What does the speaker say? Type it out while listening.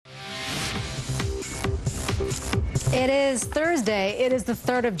It is Thursday. It is the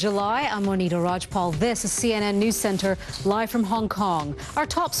 3rd of July. I'm Monita Rajpal. This is CNN News Center, live from Hong Kong. Our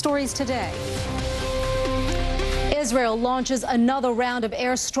top stories today. Israel launches another round of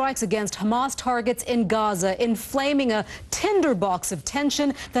airstrikes against Hamas targets in Gaza, inflaming a tinderbox of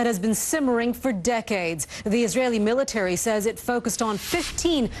tension that has been simmering for decades. The Israeli military says it focused on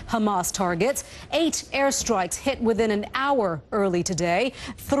 15 Hamas targets. 8 airstrikes hit within an hour early today.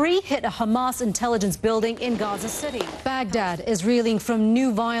 3 hit a Hamas intelligence building in Gaza City. Baghdad is reeling from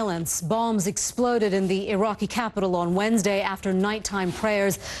new violence. Bombs exploded in the Iraqi capital on Wednesday after nighttime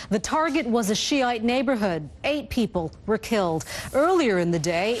prayers. The target was a Shiite neighborhood. 8 people were killed. Earlier in the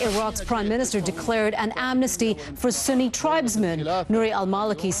day, Iraq's prime minister declared an amnesty for Sunni tribesmen. Nouri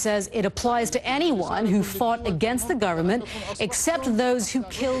al-Maliki says it applies to anyone who fought against the government, except those who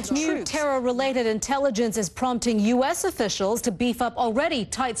killed troops. New terror-related intelligence is prompting U.S. officials to beef up already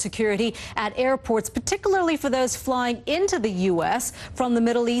tight security at airports, particularly for those flying into the U.S. from the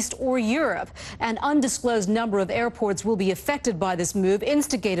Middle East or Europe. An undisclosed number of airports will be affected by this move,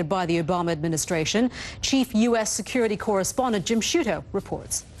 instigated by the Obama administration. Chief U.S. security correspondent Jim Sciutto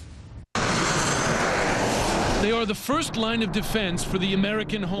reports. They are the first line of defense for the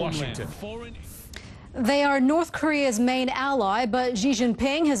American homeland. They are North Korea's main ally, but Xi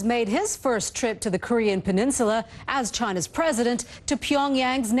Jinping has made his first trip to the Korean peninsula as China's president to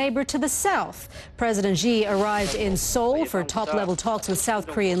Pyongyang's neighbor to the south. President Xi arrived in Seoul for top-level talks with South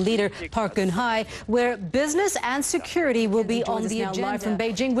Korean leader Park Geun-hye, where business and security will be on the agenda. Live from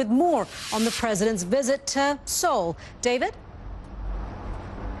Beijing with more on the president's visit to Seoul. David?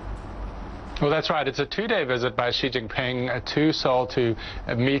 Well, that's right. It's a 2-day visit by Xi Jinping to Seoul to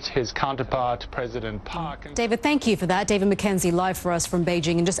meet his counterpart, President Park. David, thank you for that. David McKenzie live for us from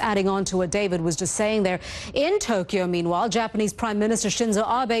Beijing. And just adding on to what David was just saying there, in Tokyo, meanwhile, Japanese Prime Minister Shinzo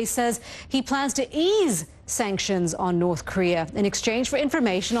Abe says he plans to ease sanctions on North Korea in exchange for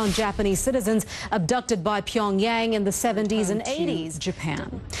information on Japanese citizens abducted by Pyongyang in the 70s and 80s.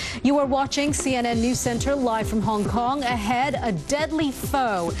 Japan. You are watching CNN News Center live from Hong Kong. Ahead, a deadly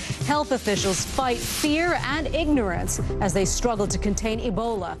foe. Health officials fight fear and ignorance as they struggle to contain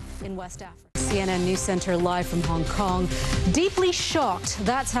Ebola in West Africa. CNN News Center live from Hong Kong. Deeply shocked.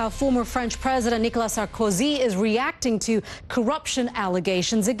 That's how former French President Nicolas Sarkozy is reacting to corruption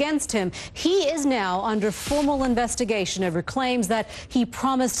allegations against him. He is now under formal investigation over claims that he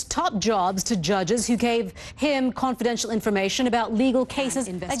promised top jobs to judges who gave him confidential information about legal cases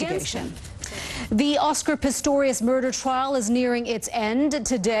against him. The Oscar Pistorius murder trial is nearing its end.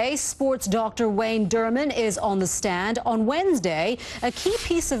 Today, sports doctor Wayne Durman is on the stand. On Wednesday, a key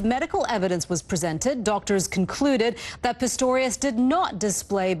piece of medical evidence was presented. Doctors concluded that Pistorius did not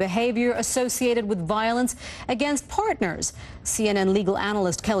display behavior associated with violence against partners. CNN legal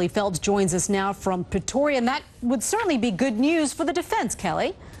analyst Kelly Phelps joins us now from Pretoria, and that would certainly be good news for the defense,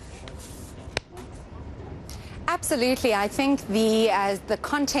 Kelly. Absolutely. I think the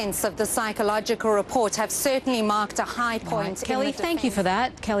contents of the psychological report have certainly marked a high point. Right. Kelly, thank you for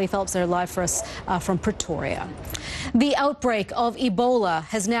that. Kelly Phelps there live for us from Pretoria. The outbreak of Ebola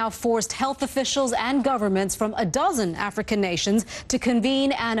has now forced health officials and governments from a dozen African nations to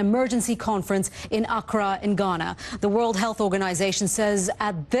convene an emergency conference in Accra in Ghana. The World Health Organization says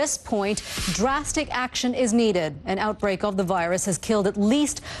at this point, drastic action is needed. An outbreak of the virus has killed at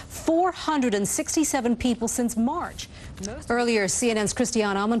least 467 people since March. Earlier, CNN's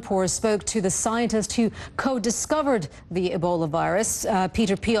Christiane Amanpour spoke to the scientist who co-discovered the Ebola virus.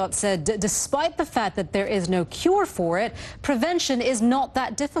 Peter Piot said despite the fact that there is no cure for it, prevention is not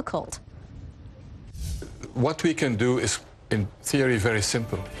that difficult. What we can do is, in theory, very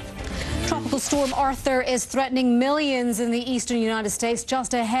simple. Tropical storm Arthur is threatening millions in the eastern United States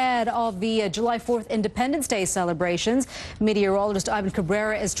just ahead of the July 4th Independence Day celebrations. Meteorologist Ivan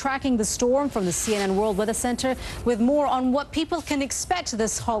Cabrera is tracking the storm from the CNN World Weather Center with more on what people can expect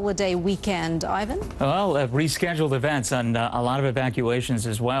this holiday weekend. Ivan? Well, rescheduled events and a lot of evacuations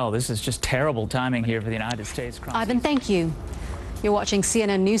as well. This is just terrible timing here for the United States. Ivan, thank you. You're watching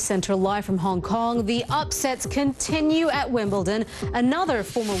CNN News Center live from Hong Kong. The upsets continue at Wimbledon. Another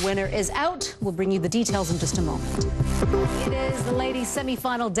former winner is out. We'll bring you the details in just a moment. It is the ladies'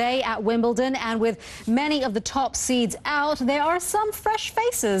 semi-final day at Wimbledon, and with many of the top seeds out, there are some fresh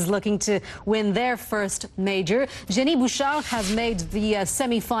faces looking to win their first major. Jenny Bouchard has made the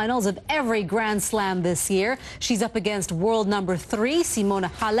semi-finals of every Grand Slam this year. She's up against world number 3, Simona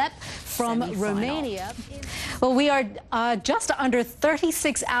Halep from Romania. Well, we are just under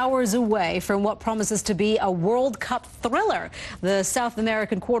 36 hours away from what promises to be a World Cup thriller. The South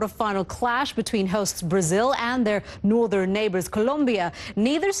American quarterfinal clash between hosts Brazil and their northern neighbors Colombia.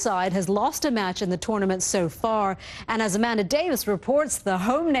 Neither side has lost a match in the tournament so far. And as Amanda Davis reports, the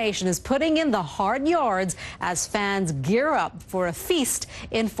home nation is putting in the hard yards as fans gear up for a feast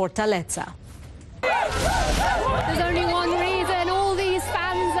in Fortaleza. There's only one reason all these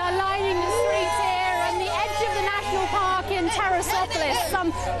fans are lining the streets here on the edge of the national park in Teresópolis,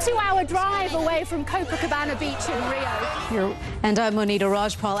 some 2-hour drive away from Copacabana Beach in Rio. And I'm Monita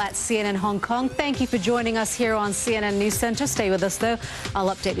Rajpal at CNN Hong Kong. Thank you for joining us here on CNN News Center. Stay with us, though. I'll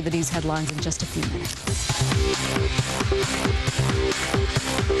update you with the news headlines in just a few minutes.